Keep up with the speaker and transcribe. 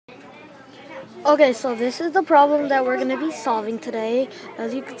Okay, so this is the problem that we're going to be solving today.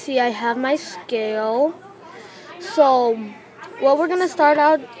 As you can see, I have my scale. So what we're going to start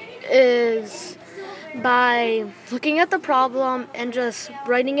out is by looking at the problem and just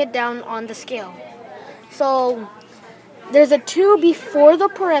writing it down on the scale. So there's a 2 before the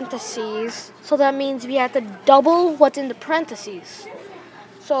parentheses, so that means we have to double what's in the parentheses.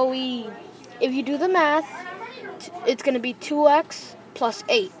 So if you do the math, it's going to be 2x plus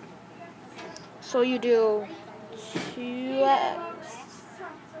 8. So you do 2x,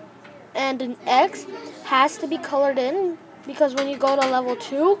 and an x has to be colored in because when you go to level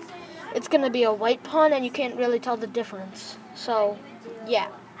 2, it's going to be a white pawn and you can't really tell the difference. So, yeah.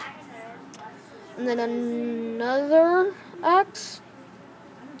 And then another x.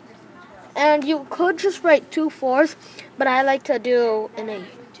 And you could just write 2 4s, but I like to do an 8.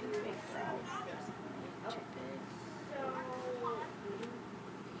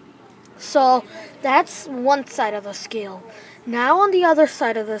 So that's one side of the scale. Now on the other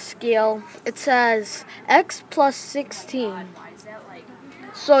side of the scale, it says x plus 16.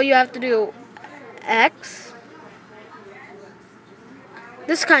 So you have to do x.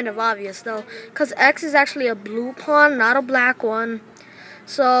 This is kind of obvious though, because x is actually a blue pawn, not a black one.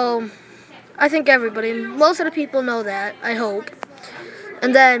 So I think most of the people know that, I hope.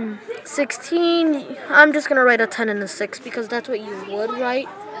 And then 16, I'm just going to write a 10 and a 6 because that's what you would write.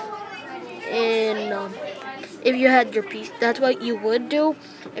 And if you had your piece, that's what you would do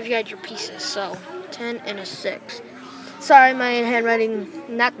if you had your pieces. So 10 and a 6. Sorry, my handwriting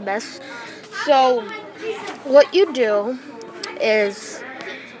not the best. So what you do is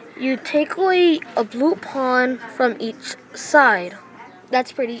you take away a blue pawn from each side.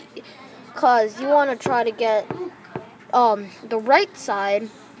 That's pretty, cause you want to try to get the right side.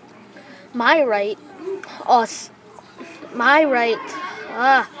 My right.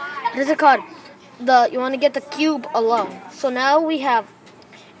 What is it called? You want to get the cube alone. So now we have,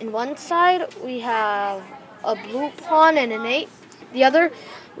 in one side, we have a blue pawn and an 8. The other,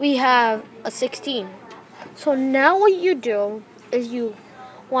 we have a 16. So now what you do is you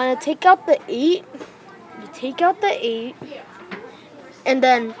want to take out the 8. You take out the 8. And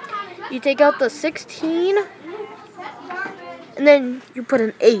then you take out the 16. And then you put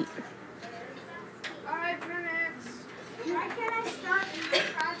an 8.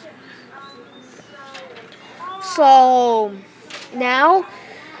 So now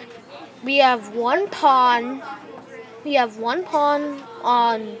we have one pawn. We have one pawn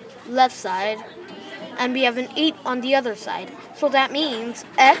on left side, and we have an 8 on the other side. So that means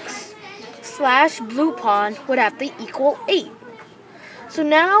x slash blue pawn would have to equal 8. So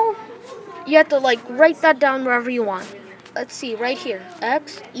now you have to write that down wherever you want. Let's see, right here,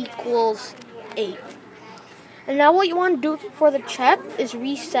 x equals 8. And now what you want to do for the check is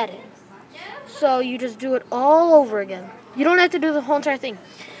reset it. So you just do it all over again. You don't have to do the whole entire thing.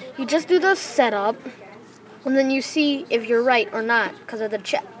 You just do the setup, and then you see if you're right or not because of the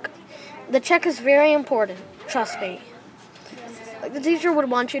check. The check is very important, trust me. The teacher would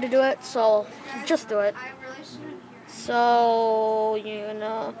want you to do it, so just do it. So,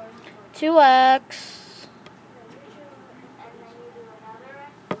 2x,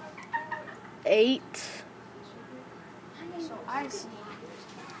 8. So I see.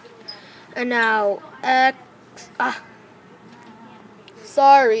 And now x,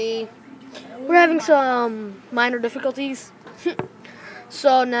 sorry, we're having some minor difficulties.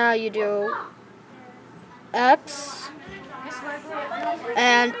 So now you do x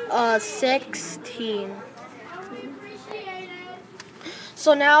and a 16.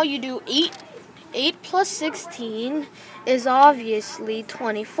 So now you do 8. 8 plus 16 is obviously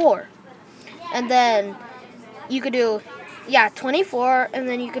 24. And then you could do 24, and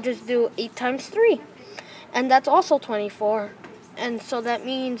then you could just do 8 times 3. And that's also 24. And so that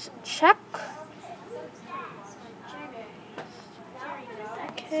means check.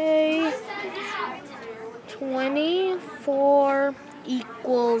 Okay. 24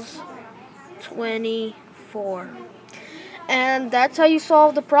 equals 24. And that's how you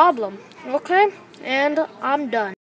solve the problem. Okay? And I'm done.